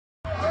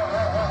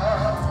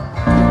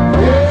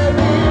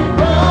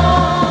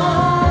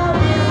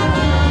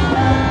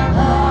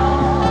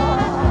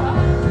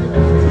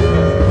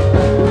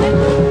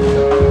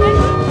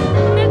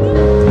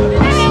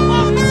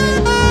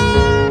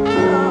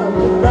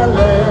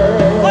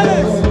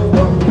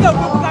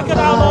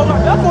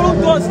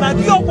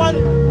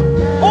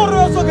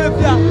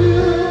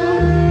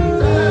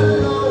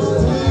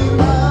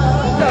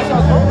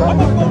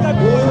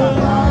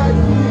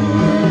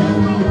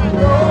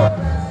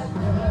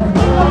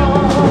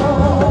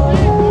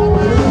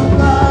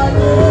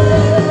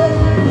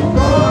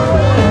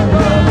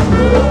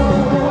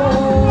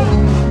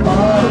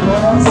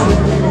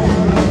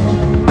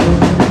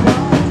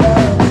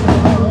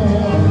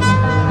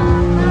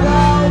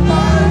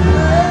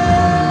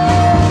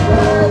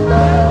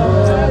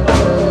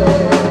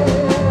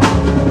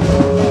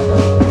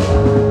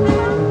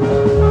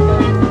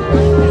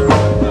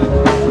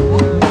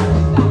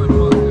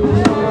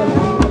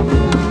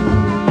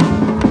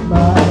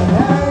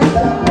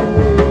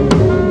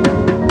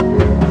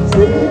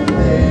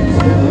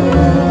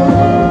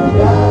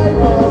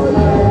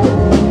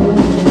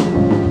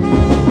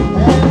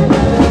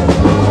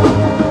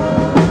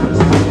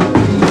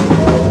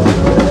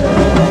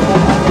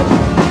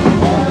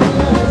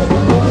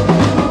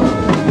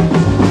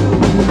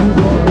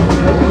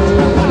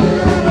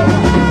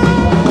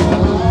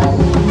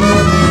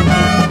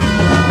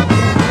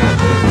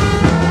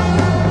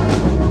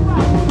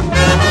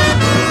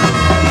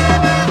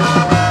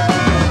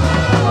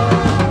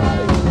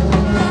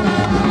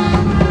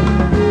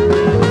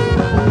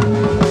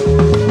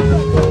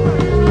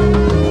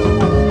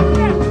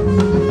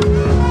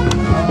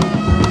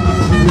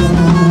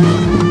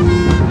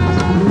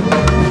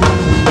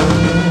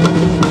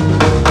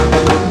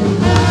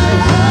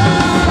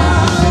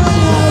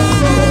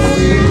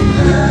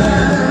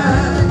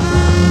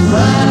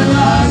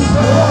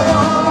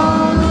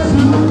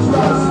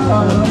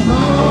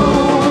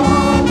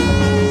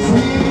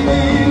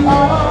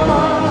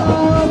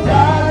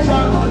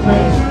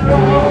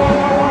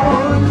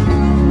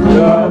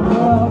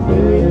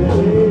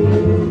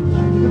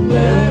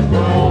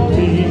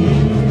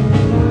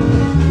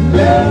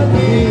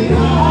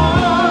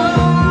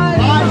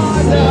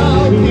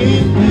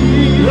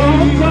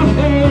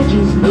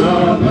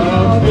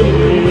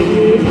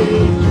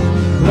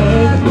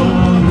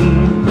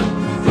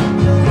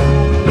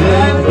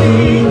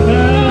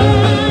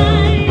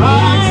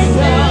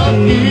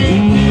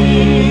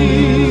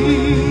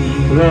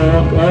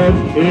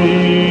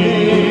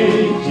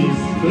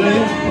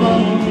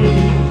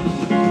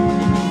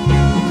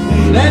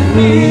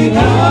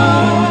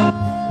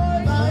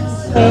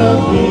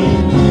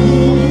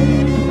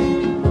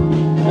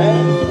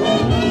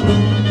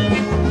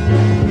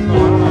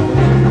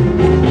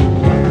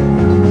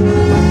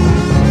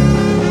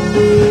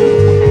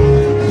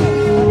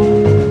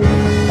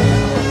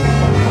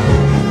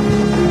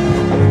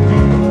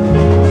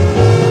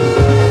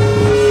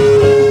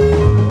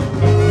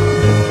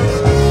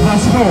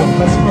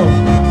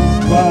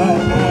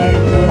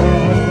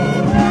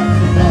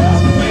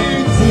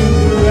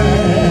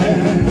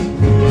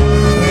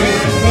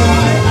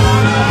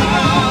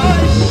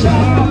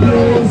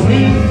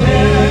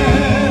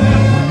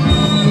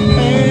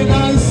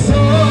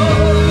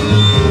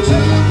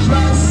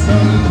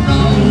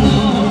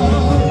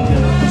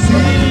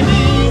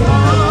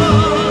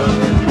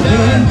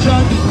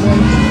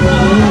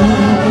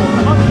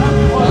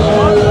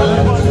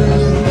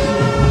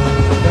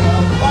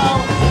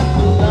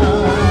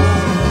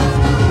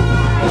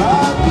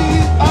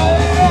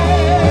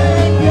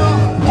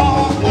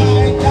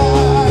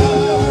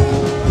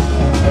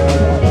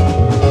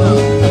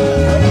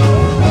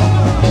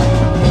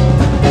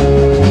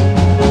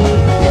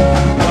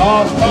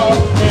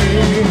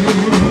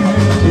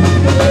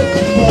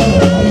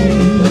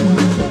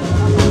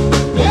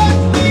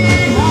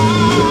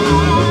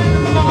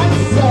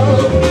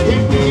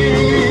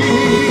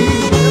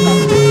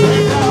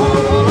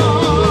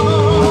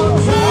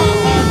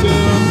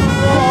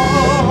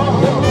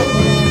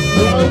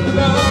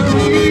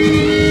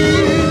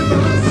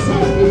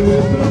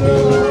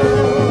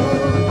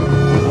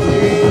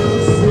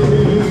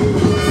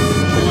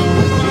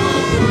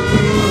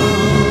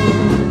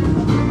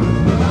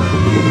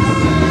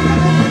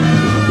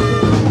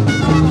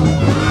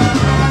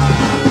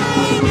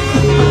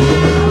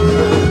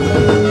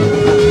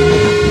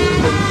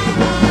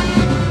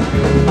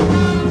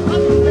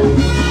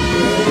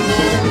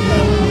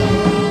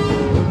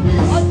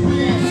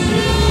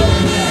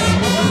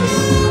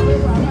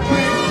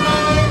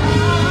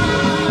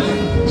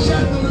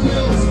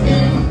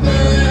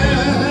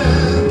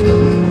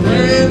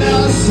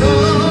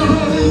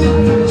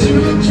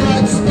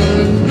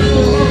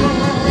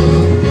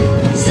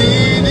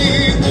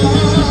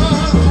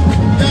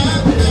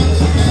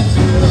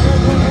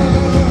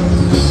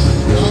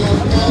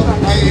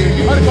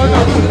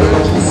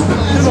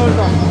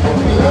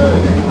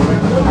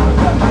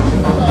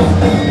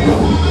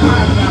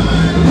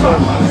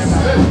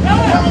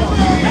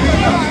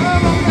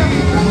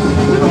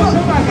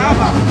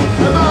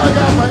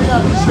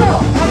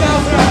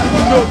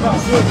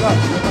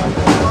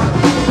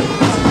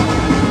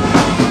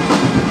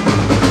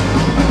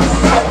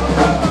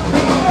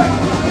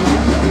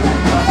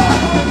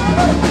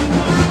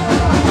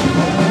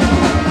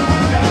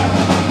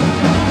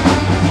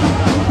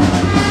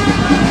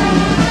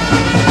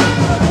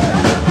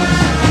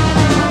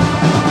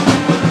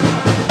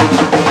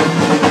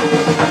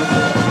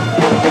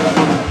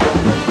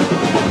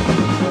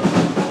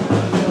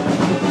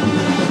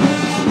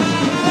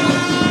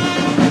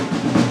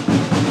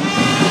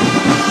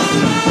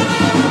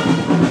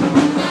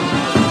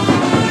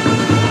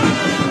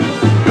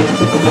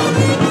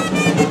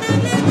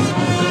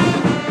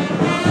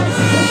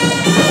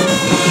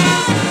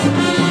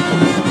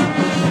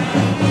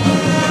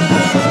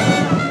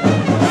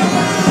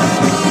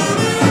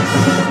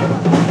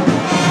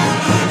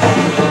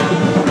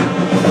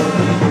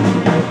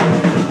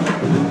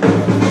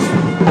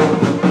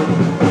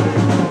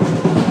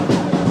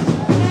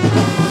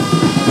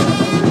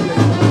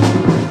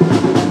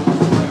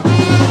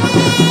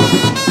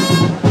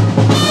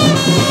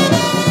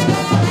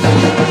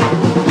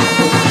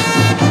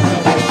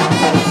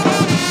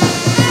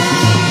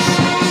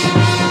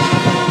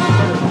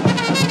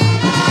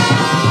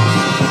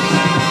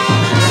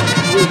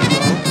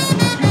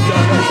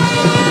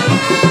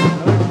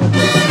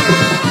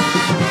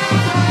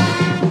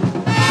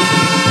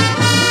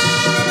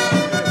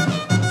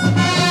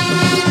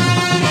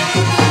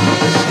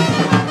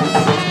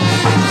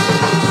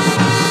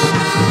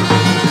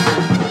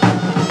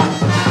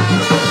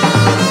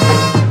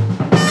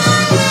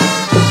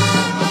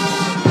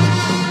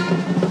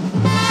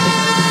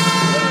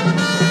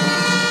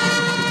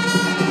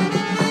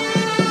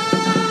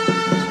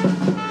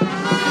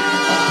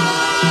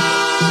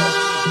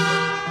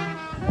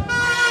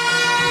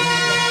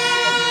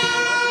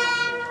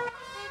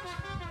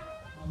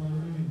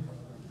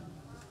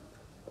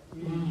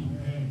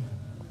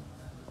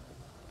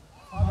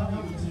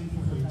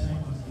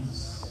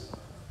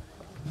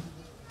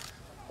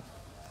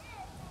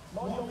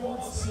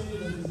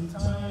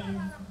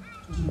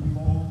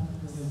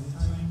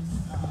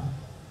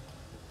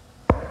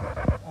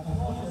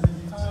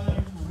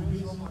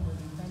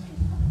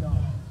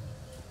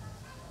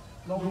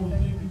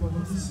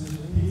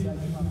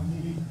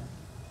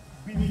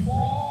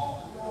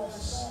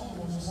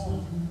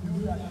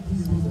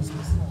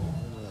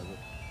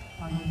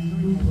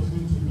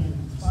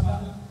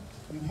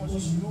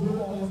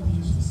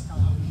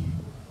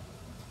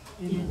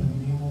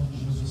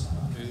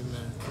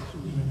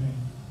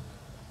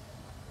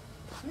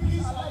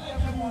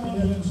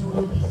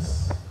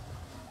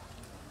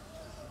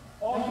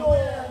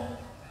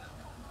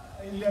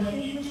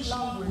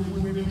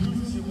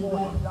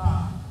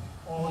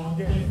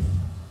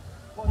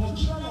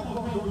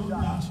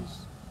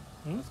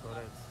That's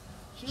correct.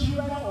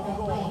 Children of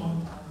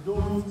God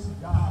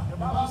don't die. The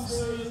Bible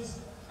says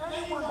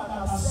anyone that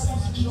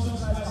accepts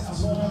Jesus Christ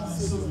as Lord and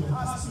Savior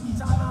has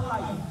eternal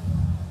life.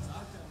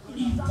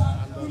 Eternal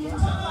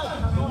life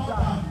cannot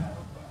die.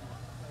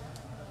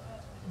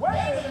 When a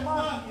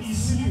man is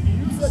sleeping,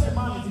 you say the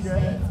man is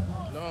dead?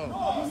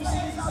 No, you say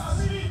he's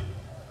asleep.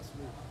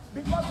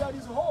 Because there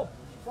is hope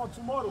for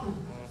tomorrow.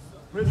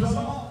 Praise the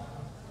Lord.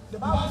 The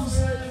Bible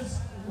says,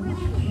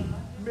 weeping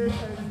may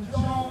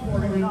endure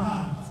for a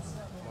night,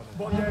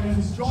 but there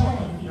is joy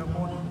in the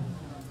morning.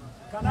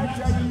 Can I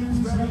tell you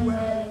very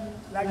well,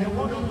 like the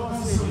word of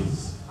God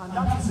says, and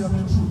that is the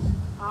truth.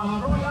 Our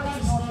brother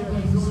is not there,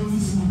 he's only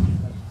sleeping.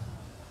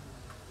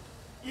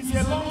 It's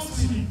a long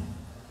sleep.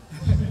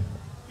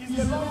 It's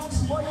a long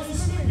sleep, but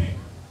he's sleeping.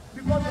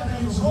 Because there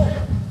is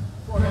hope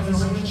for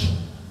resurrection.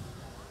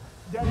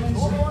 There is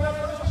hope for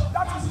resurrection.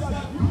 That is the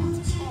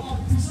beauty of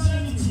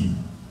Christianity.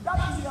 That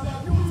is the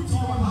beauty of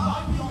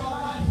having your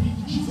life in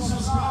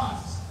Jesus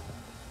Christ.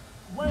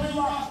 When you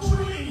are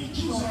truly in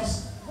Jesus,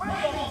 when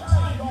your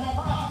time, your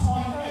path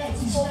on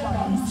earth is over,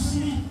 you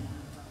sleep,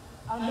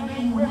 and then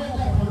you wake up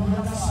on the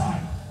other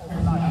side of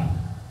life.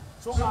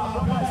 So our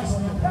brother is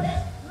on the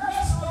left.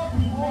 Let's not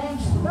be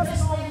mournful.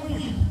 Let's not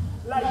weep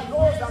like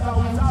those that are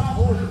without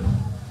hope.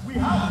 We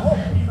have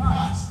hope in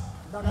Christ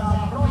that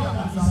our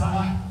brother is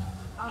alive.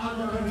 And on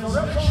the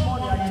resurrection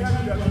morning, I tell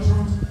you the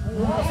truth,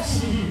 we all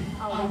see him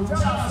and we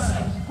tell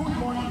ourselves, good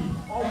morning,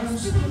 or we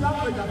speak the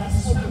language that is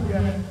spoken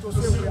here to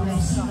say we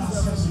have seen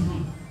ourselves in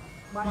him.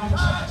 My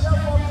child,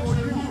 therefore,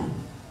 to you,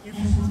 if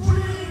you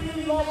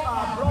truly love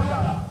our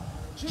brother,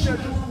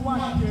 Chinedu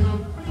Nwadike'S,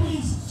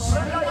 please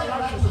surrender your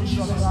life to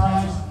Jesus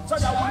Christ, so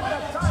that when the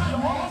time,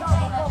 your own time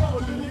will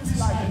come to live this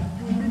life,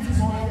 you meet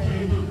him on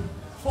again.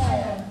 For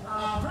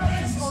our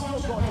praise is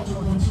unto God to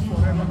continue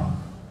forever.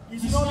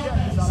 He's not there,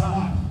 he's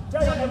alive.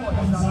 Tell your neighbor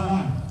he's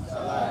alive. He's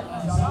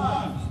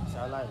alive. He's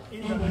alive.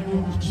 In the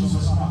name of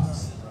Jesus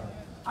Christ.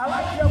 I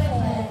like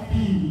therefore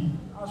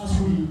as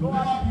we go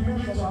out the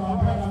remains of our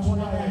brothers on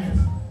earth.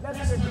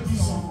 Let's take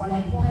this song by the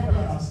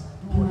forerunners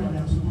do what they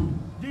have to do.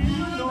 Do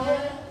you know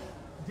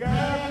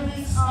there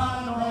is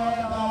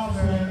another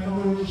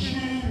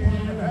fellowship in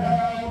heaven?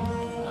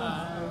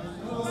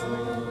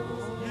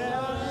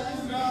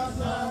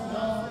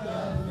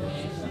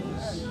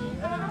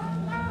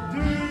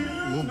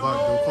 Move back,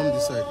 they'll come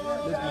this side.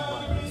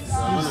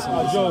 Please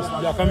adjust,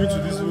 they are coming to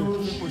this way.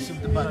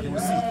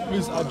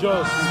 Please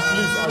adjust,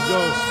 please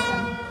adjust.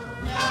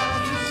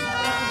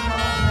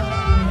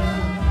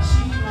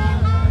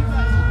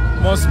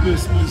 More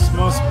space, please,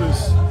 more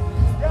space.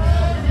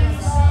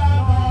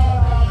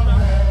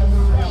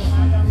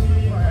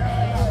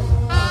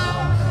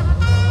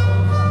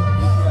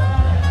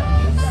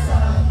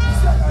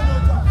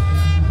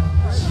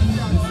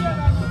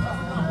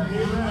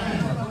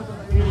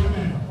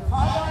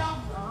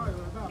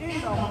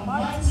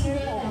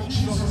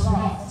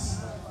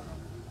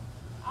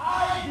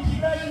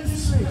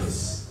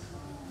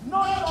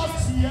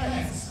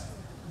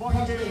 But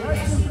a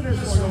resting place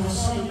for your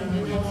soul in the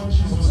name of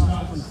Jesus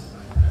Christ.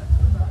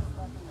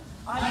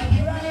 I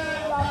declare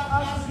that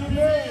as the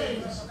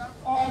names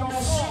of your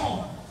soul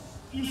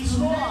is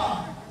lowered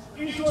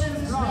into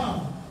this ground,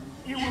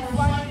 it will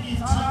find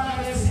eternal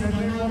rest in the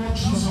name of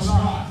Jesus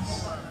Christ.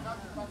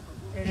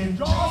 And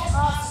just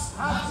as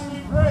has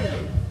been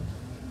prayed,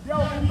 there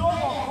will be no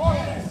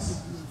occurrence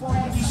for the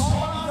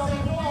servant, there will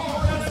be no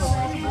occurrence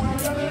for evil in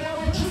the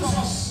name of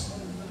Jesus.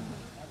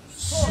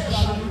 So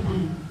shall it be.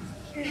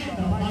 In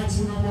the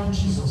mighty name of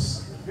Jesus.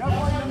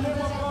 Therefore, in the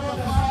name of God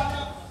the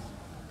Father,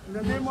 in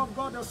the name of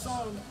God the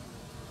Son,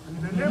 and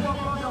in the name of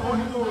God the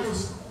Holy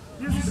Ghost,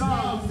 this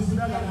ground is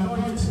then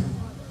anointed,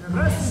 the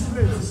resting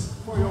place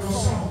for your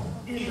soul,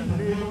 in the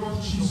name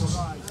of Jesus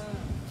Christ.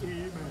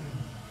 Amen.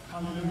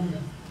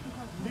 Hallelujah.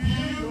 Do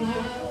you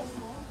know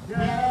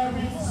there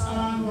is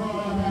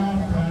another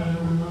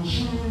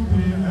fellowship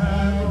in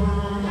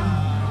heaven?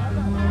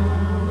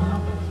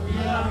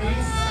 There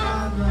is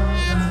another.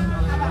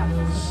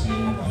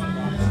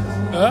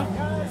 Huh?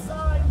 Yes, I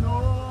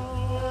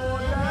know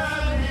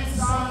there is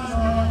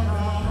another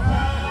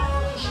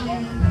fellowship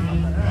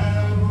in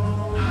heaven.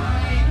 I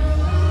know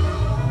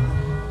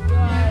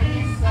there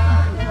is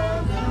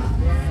another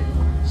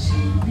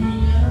fellowship in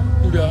heaven.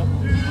 Who there?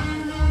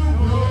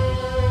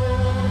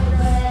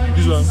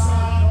 This one.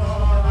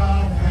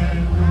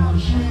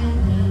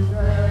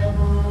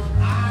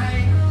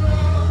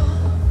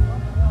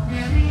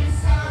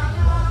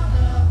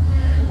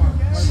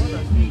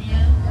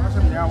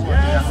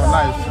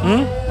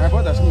 My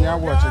brother's me now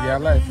watch their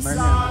life. My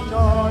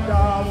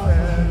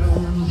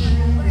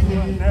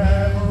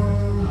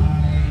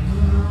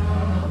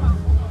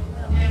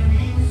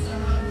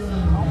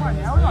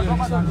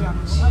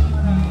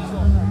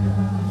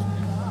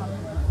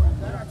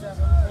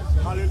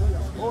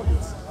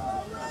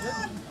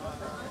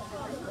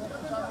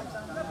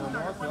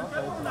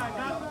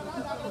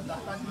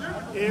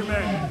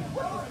Amen.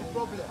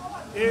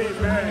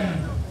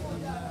 Amen.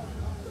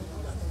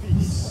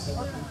 Peace.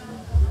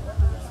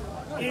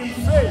 In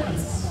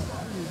faith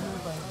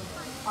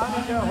and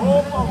and the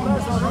hope of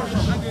resurrection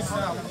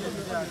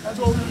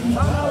to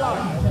eternal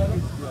life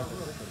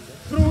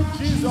through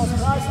Jesus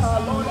Christ our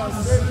Lord and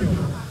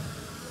Savior.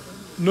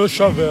 No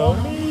shovel.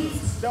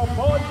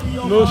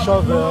 No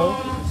shovel.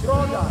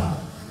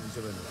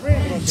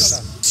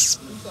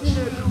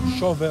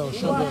 Shovel.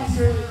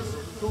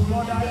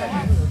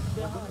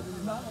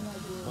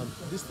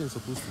 This thing is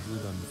supposed to do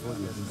that before they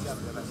do this.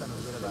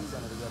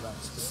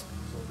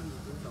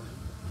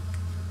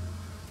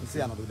 You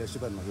see, I'm not the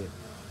sugar in my head.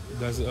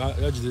 That's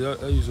actually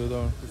I use it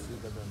down.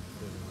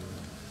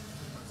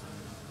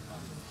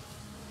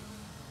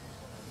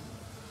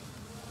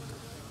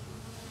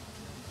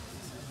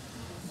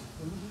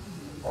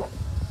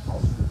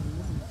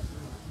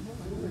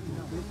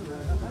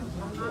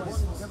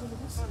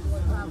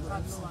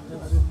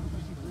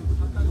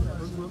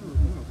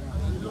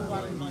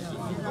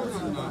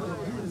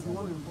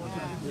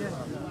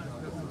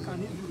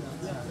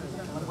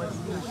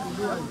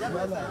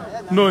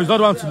 No, it's not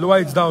the one to lower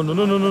it down. No.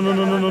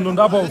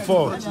 That ball will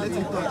fall. Just let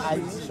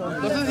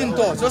him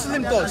touch. Just let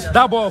him touch.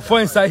 That ball will fall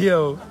inside here.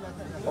 Okay,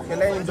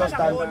 let him just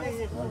stand.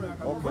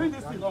 Bring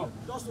this thing up.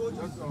 Just hold it.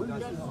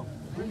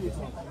 Bring it up.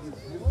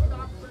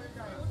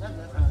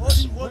 Hold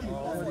it.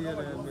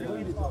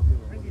 Bring it up.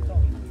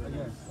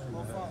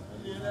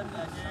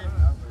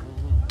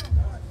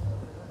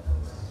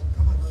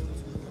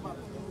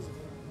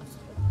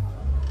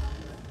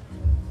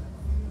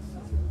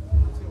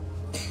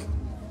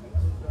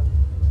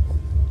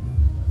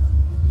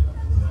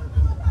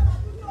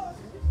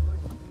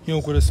 Here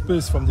with a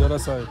space from the other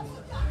side.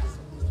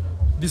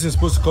 This is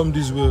supposed to come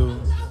this way.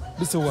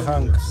 This will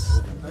hang.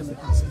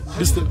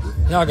 This thing,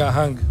 yeah, I can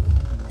hang.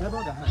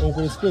 With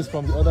a space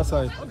from the other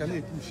side.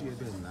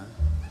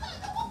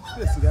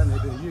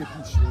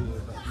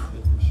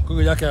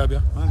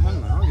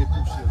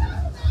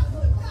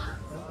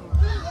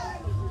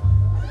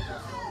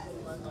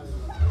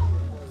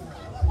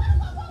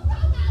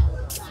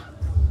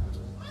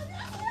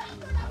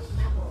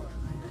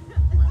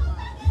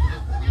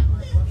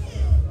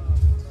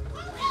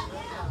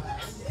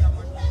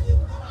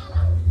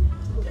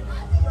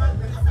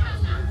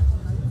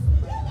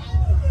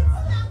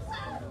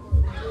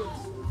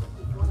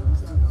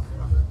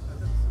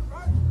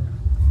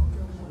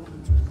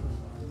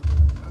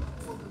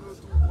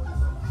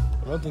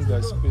 I don't think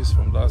there's space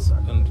from that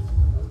end.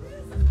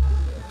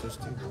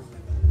 Interesting.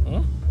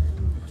 Huh?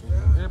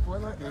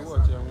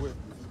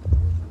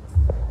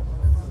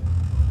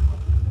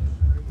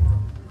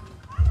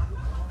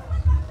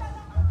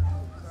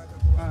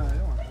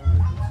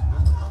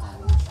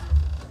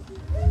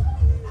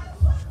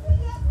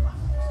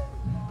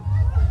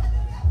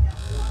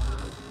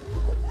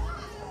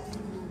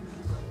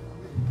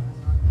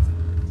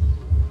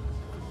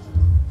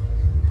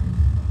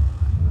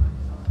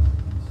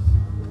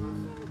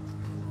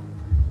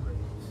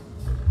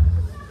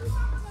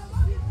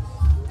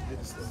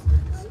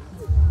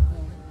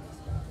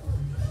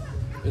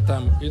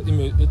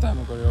 It time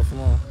I got it off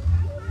now.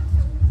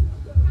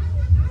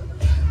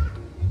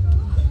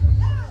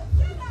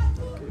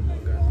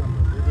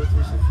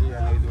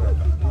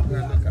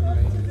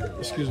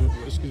 Excuse me,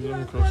 let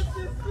me cross.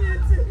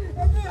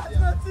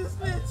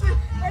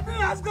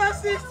 Has got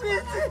 6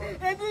 feet.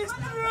 It is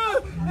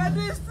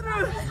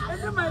true.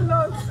 My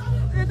love.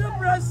 Please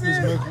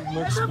make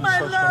speech such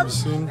can be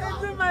seen.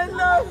 My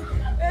love.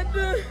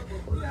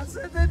 You have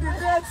said the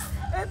death.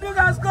 Edu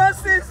has got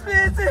 6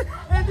 feet.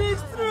 It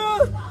is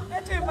true.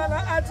 Mama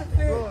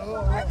attitude.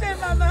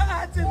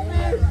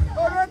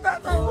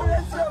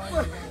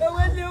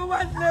 When you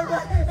want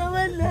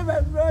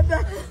never,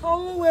 brother.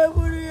 Oh, where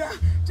would you?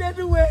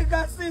 Chedu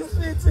got 6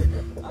 feet.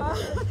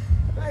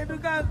 I do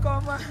can't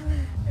come. I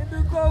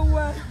do go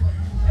well.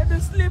 I do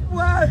sleep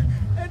well.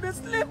 I do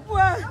sleep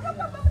well.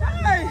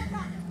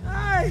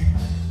 I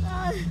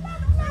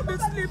do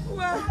sleep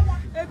well.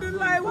 I do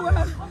lie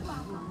well.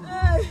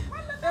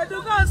 I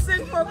do not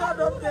sing for God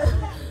up there.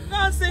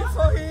 Not sing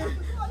for him.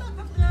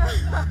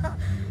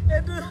 I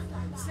do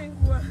sing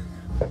well.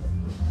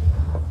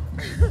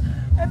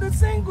 I do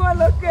sing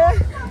well, okay?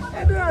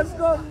 I do has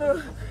gone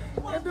no.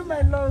 I do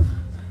my love.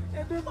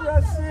 I do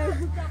Brazil.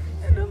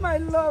 I do my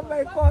love.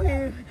 I call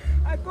him.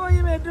 I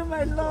do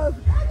my love.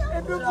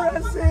 I do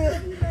Brazil.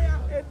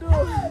 I do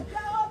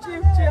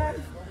Chief Chef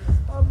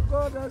of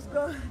God has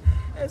gone.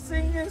 A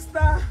singing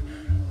star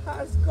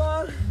has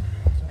gone.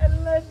 A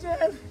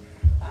legend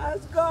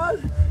has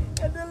gone.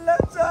 And the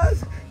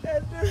letters.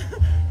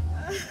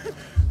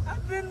 I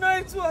didn't know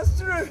it was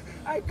true.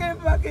 I came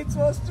back, it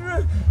was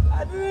true.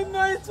 I didn't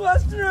know it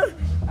was true.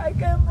 I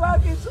came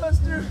back, it was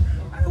true.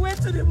 I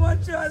went to the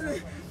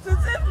mortuary to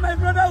see if my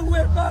brother would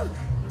wake up.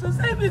 To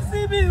see if he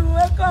see me, he would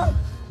wake up.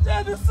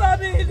 Chinedu saw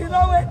me, he did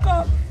not wake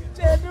up.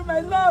 Chinedu, my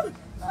love.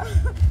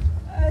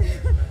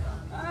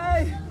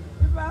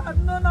 If I had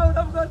known, I would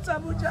have gone to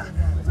Abuja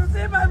to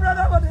see my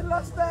brother for the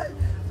last time.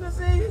 To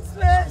see his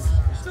face.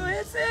 To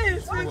see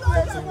his sweet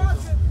face.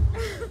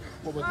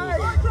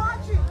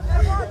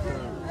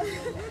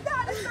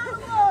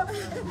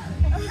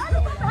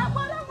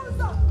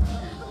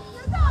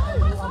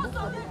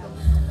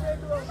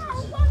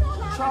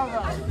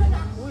 travel?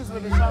 Who is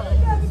with the travel?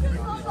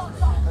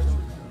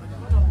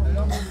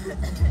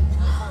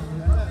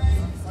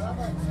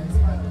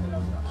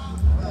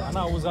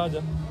 Ana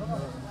uzaja.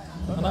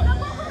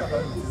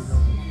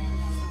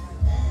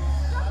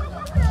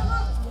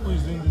 Who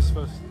is doing this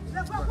first?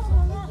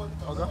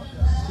 Okay.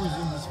 Who is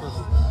doing this first?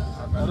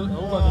 I don't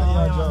know.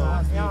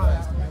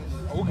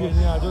 Who get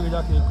any ajo? Get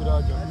any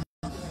ajo?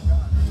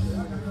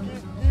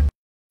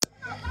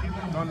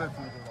 Don't let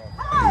me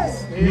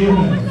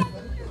Amen.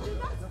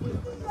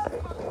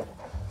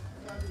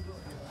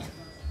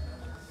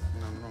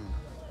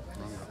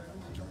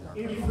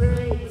 In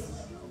faith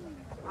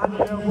and in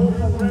the hope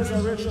of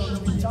resurrection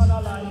to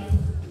eternal life,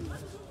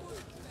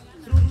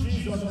 through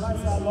Jesus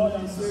Christ our Lord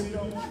and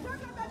Savior,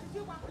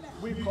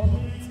 we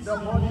commit the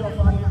body of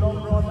our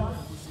beloved brother,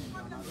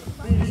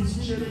 Prince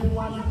Chinedu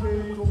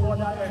Nwadike'S, to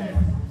Mother Earth,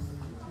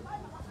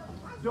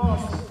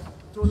 dust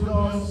to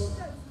dust,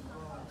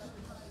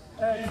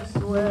 earth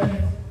to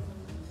earth,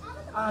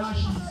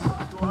 ashes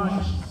to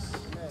ashes.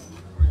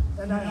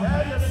 And I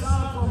heard a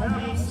sound from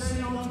heaven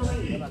saying unto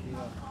me,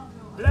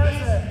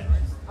 Blessed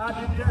are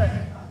the dead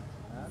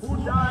who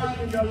died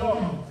in the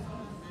Lord,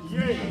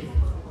 yea,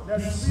 the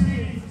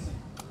spirit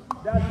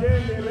that they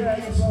may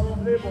rest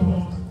from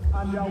labor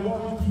and their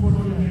work to follow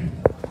them.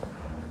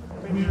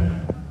 Amen.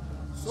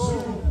 So,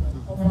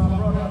 of our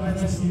brother, let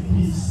us in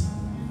peace.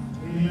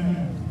 Amen.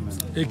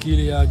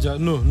 Ekili aja.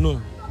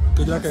 No.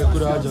 Kejaka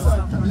ekura aja.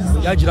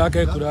 Yajiraka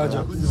ekura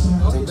aja.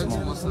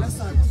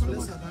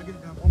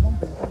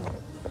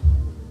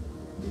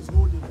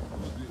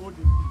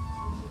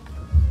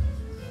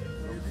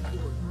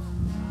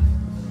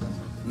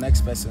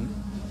 Next person.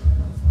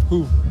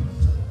 Who?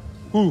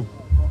 Who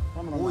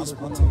is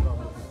putting?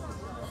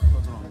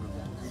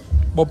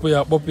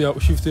 Bopia,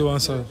 shift it one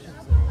side.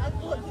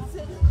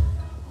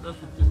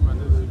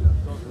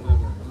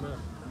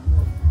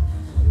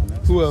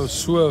 Who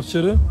else?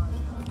 Chidi?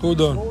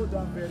 Hold on. Hold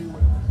on very well.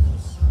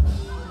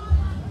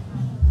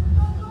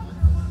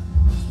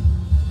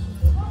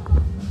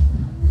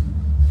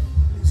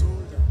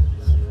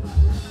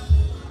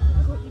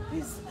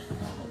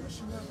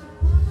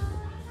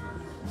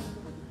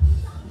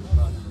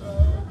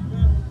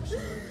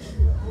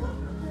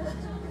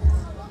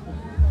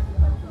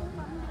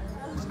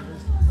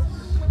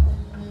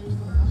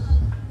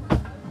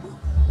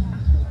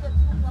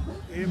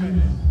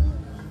 Amen.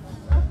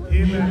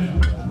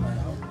 Amen.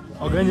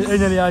 Okay,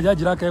 After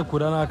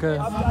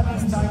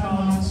this time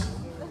out,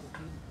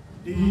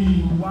 the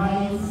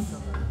wife,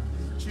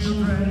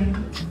 children,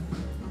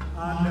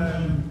 and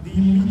the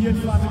immediate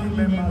family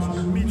members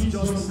will meet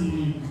just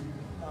the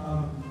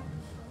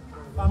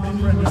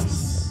family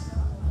premises.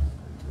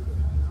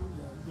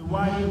 The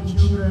wife,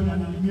 children, and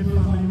the immediate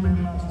family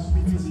members will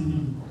meet the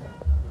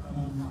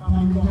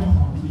family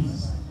compound, please.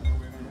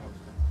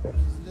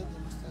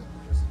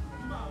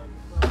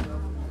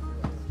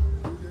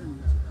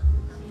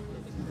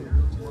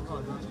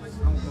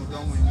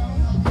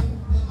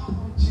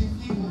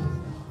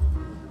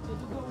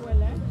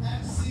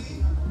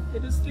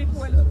 Sleep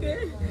well,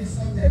 okay?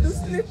 And to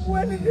sleep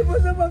well in the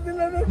bosom of the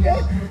Lord, okay?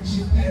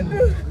 And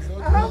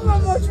I have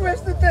not much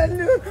words to tell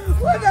you.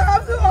 What I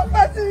have to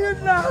offer to you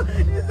now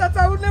is that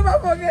I will never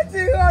forget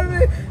you,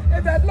 Henry,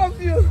 and I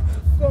love you.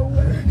 Go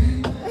well.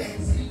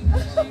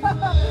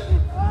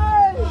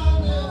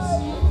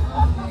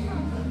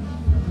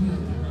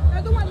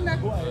 I don't want that.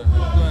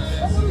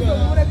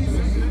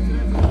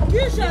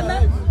 You shall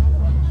not.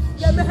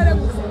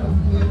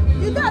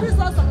 You got this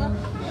also.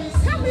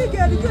 Tell me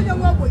again, you don't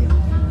want to.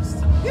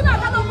 You know, I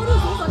don't know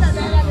who's that.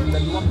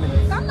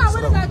 I'm not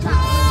with that.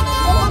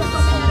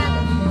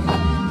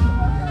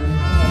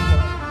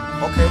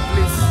 Okay,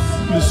 please.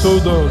 Please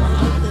hold on.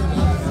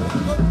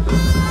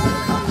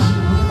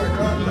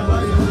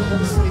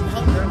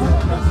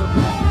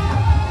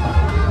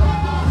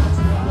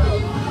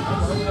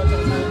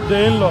 The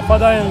in-law,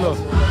 father-in-law.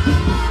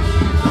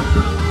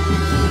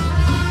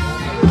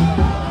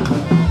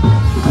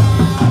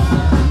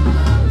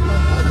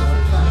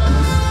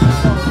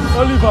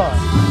 Oliver.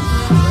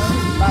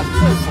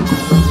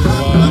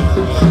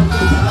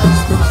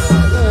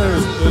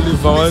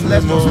 Oliver,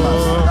 one more.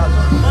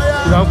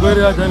 I'm going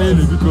to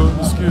Daniel because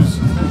excuse.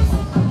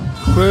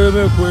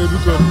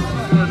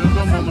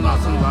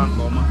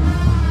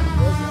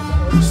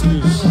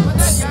 Excuse.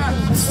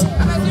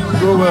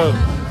 Go well.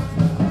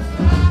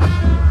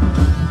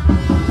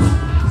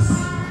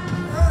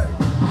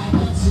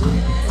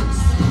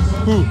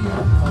 Who?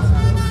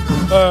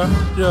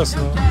 Yes,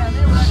 no.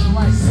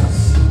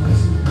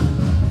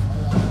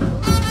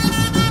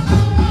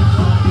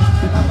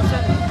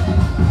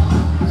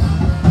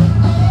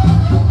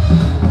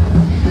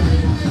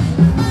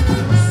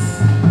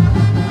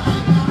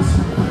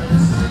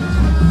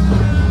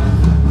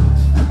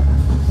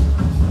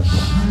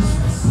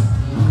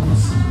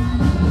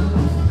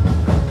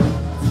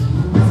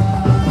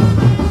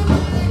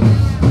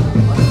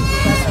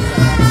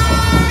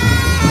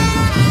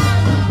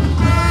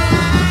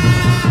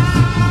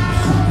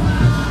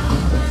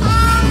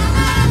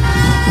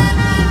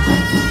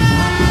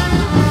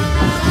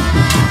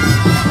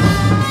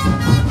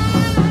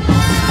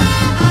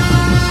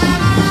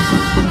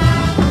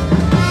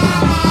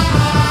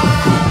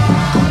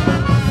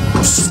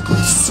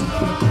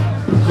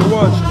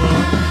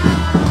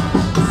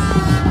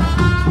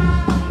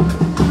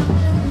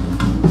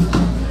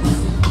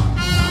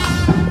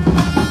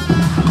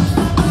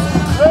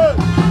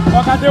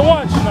 I they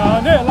watch now.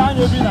 They line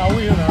you be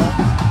now.